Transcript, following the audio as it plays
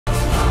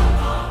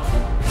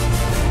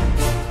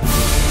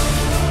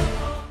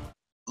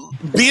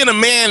being a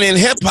man in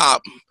hip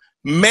hop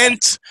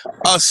meant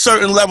a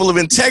certain level of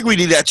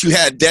integrity that you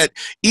had, that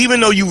even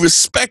though you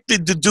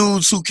respected the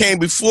dudes who came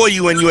before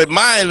you and you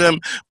admired them,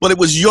 but it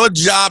was your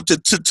job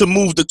to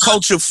move the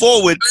culture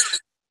forward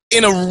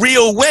in a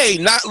real way.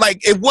 Not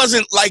like, it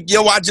wasn't like,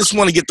 yo, I just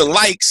want to get the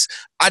likes,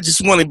 I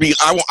just want to be,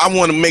 I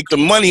want to make the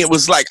money. It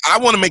was like, I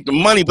want to make the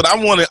money, but I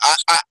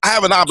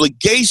have an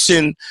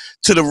obligation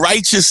to the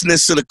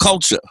righteousness of the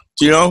culture,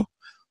 you know?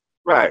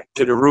 Right,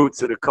 to the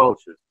roots of the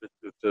culture,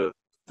 to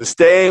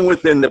staying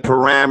within the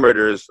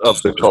parameters of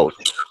the culture.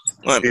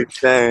 Right. You know what I'm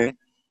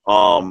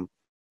saying?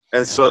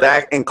 And so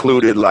that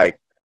included like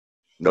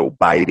no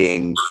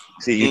biting.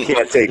 See, you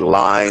can't take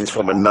lines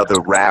from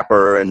another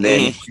rapper and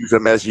then use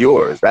them as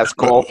yours. That's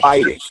called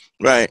fighting.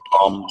 Right.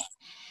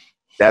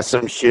 That's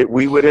some shit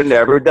we would have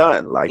never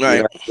done. Like, right. You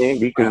know what I'm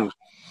saying? We can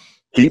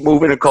keep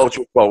moving the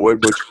culture forward,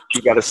 but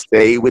you got to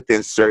stay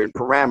within certain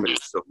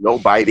parameters. So no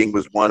biting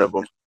was one of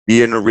them.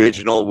 Being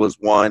original was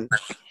one.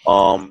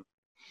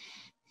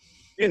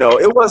 You know,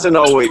 it wasn't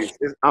always,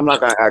 I'm not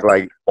going to act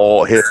like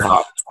all hip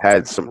hop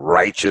had some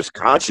righteous,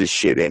 conscious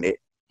shit in it,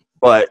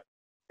 but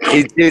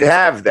it did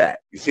have that.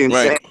 You see what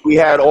I'm saying? We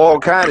had all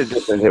kinds of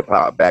different hip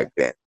hop back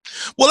then.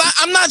 Well,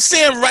 I'm not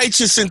saying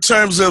righteous in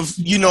terms of,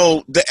 you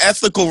know, the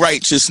ethical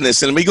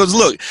righteousness. And because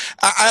look,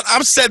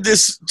 I've said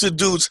this to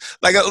dudes,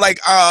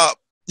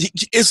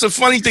 it's a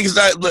funny thing is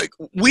that, look,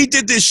 we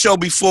did this show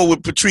before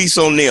with Patrice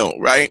O'Neal,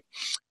 right?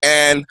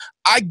 And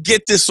I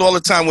get this all the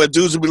time where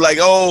dudes will be like,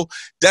 oh,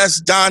 that's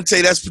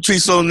Dante, that's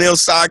Patrice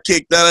O'Neal's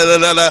sidekick,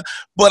 da-da-da-da-da.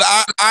 But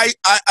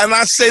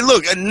I say,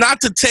 look, and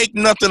not to take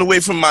nothing away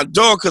from my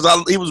dog, because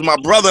he was my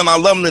brother and I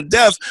love him to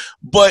death,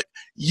 but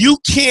you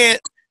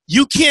can't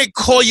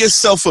call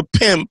yourself a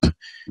pimp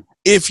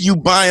if you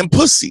buying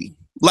pussy.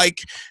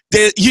 Like,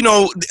 you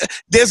know,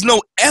 there's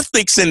no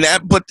ethics in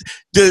that, but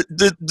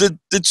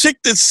the chick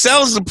that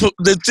sells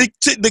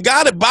the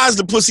guy that buys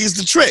the pussy is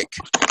the trick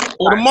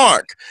or the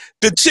mark.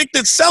 The chick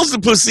that sells the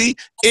pussy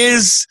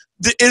is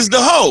the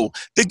hoe.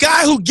 The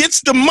guy who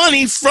gets the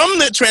money from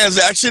the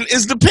transaction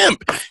is the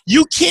pimp.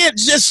 You can't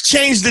just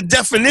change the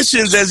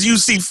definitions as you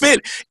see fit.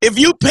 If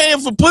you paying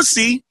for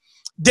pussy,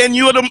 then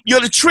you're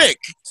the trick.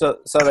 So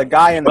the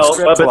guy in the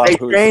strip club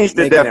who's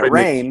making it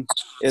rain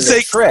is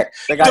a trick.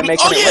 The guy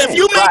making it rain. If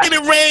you making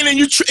it rain and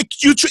you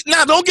trick.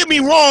 Now, don't get me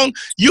wrong.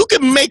 You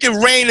can make it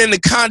rain in the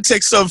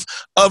context of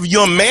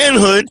your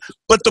manhood,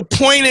 but the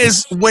point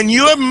is, when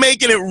you're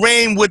making it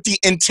rain with the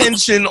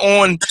intention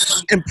on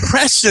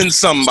impressing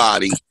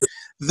somebody,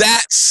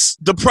 that's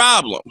the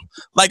problem.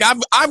 Like,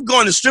 I've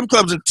gone to strip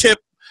clubs and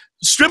tipped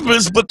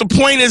strippers, but the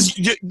point is,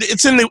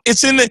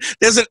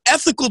 there's an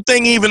ethical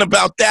thing even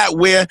about that,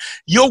 where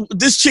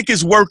this chick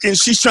is working,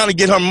 she's trying to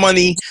get her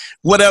money,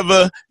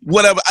 whatever.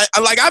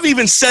 I've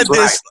even said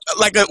this,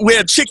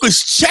 where a chick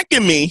was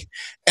checking me,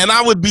 and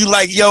I would be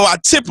like, yo, I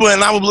tip her,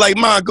 and I would be like,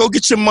 ma, go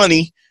get your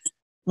money,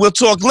 we'll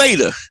talk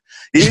later.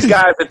 These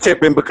guys are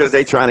tipping because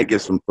they trying to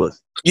get some pussy.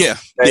 Yeah.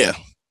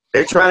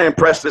 They're trying to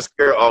impress this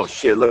girl. Oh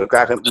shit, look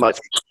how much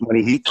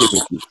money he tipping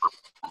me.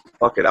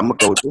 Fuck it, I'm gonna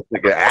go with this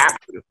nigga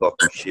after the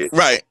fucking shit.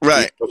 Right.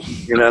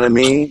 You know what I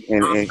mean?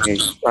 And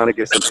trying to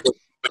get some.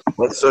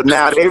 So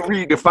now they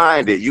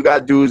redefined it. You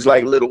got dudes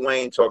like Lil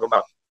Wayne talking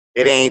about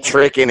it ain't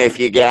tricking if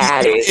you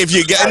got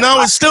it.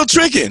 No, it's still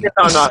tricking.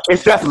 No,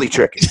 it's definitely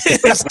tricking.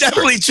 It's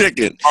definitely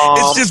tricking.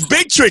 It's just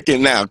big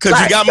tricking now because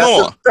you got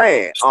more. What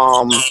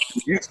I'm saying.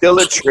 You still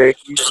a trick.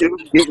 You still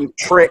getting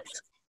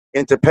tricked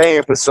into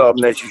paying for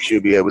something that you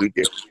should be able to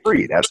get for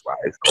free. That's why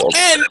it's called.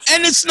 And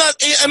it's not.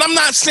 And I'm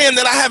not saying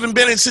that I haven't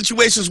been in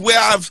situations where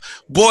I've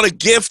bought a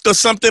gift or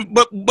something,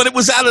 but it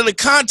was out of the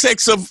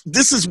context of,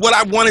 this is what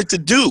I wanted to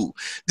do.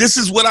 This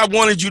is what I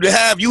wanted you to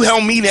have. You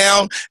held me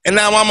down, and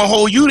now I'm gonna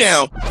hold you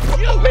down.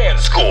 Young man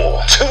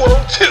score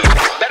 202.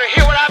 Better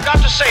hear what I've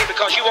got to say,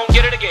 because you won't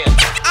get it again.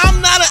 I'm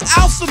not an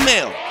alpha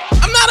male.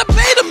 I'm not a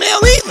beta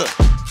male either.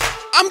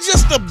 I'm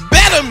just a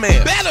better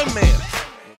man.